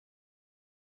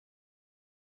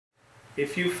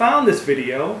If you found this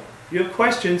video, you have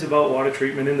questions about water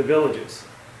treatment in the villages.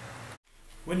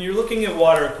 When you're looking at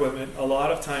water equipment, a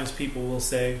lot of times people will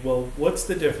say, well, what's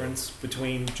the difference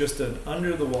between just an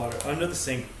under the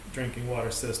sink drinking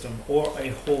water system or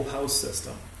a whole house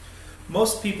system?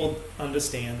 Most people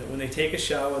understand that when they take a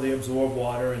shower, they absorb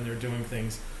water and they're doing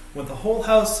things. With the whole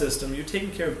house system, you're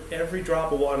taking care of every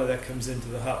drop of water that comes into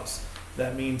the house.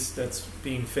 That means that's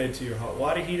being fed to your hot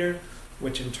water heater,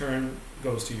 which in turn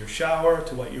goes to your shower,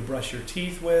 to what you brush your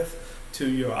teeth with, to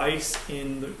your ice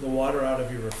in the water out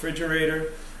of your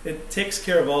refrigerator. It takes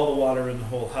care of all the water in the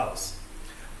whole house.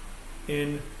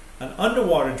 In an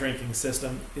underwater drinking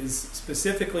system is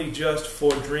specifically just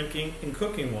for drinking and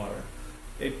cooking water.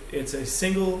 It's a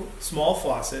single small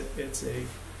faucet.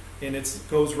 It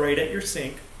goes right at your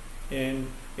sink, and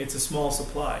it's a small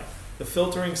supply. The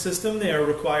filtering system there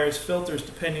requires filters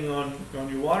depending on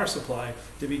your water supply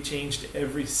to be changed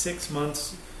every 6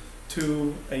 months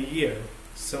to a year,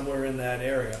 somewhere in that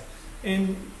area.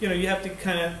 And you have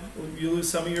to you lose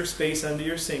some of your space under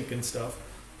your sink and stuff.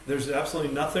 There's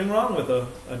absolutely nothing wrong with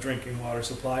a drinking water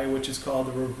supply, which is called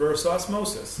a reverse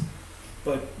osmosis.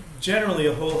 But generally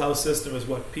a whole house system is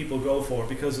what people go for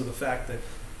because of the fact that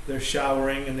they're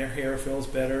showering and their hair feels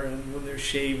better, and when they're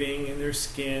shaving and their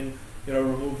skin,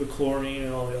 remove the chlorine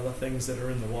and all the other things that are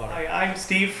in the water. Hi, I'm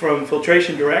Steve from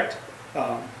Filtration Direct,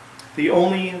 the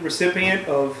only recipient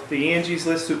of the Angie's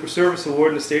List Super Service Award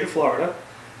in the state of Florida.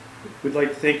 We'd like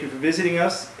to thank you for visiting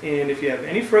us, and if you have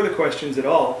any further questions at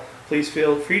all, please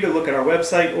feel free to look at our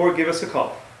website or give us a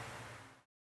call.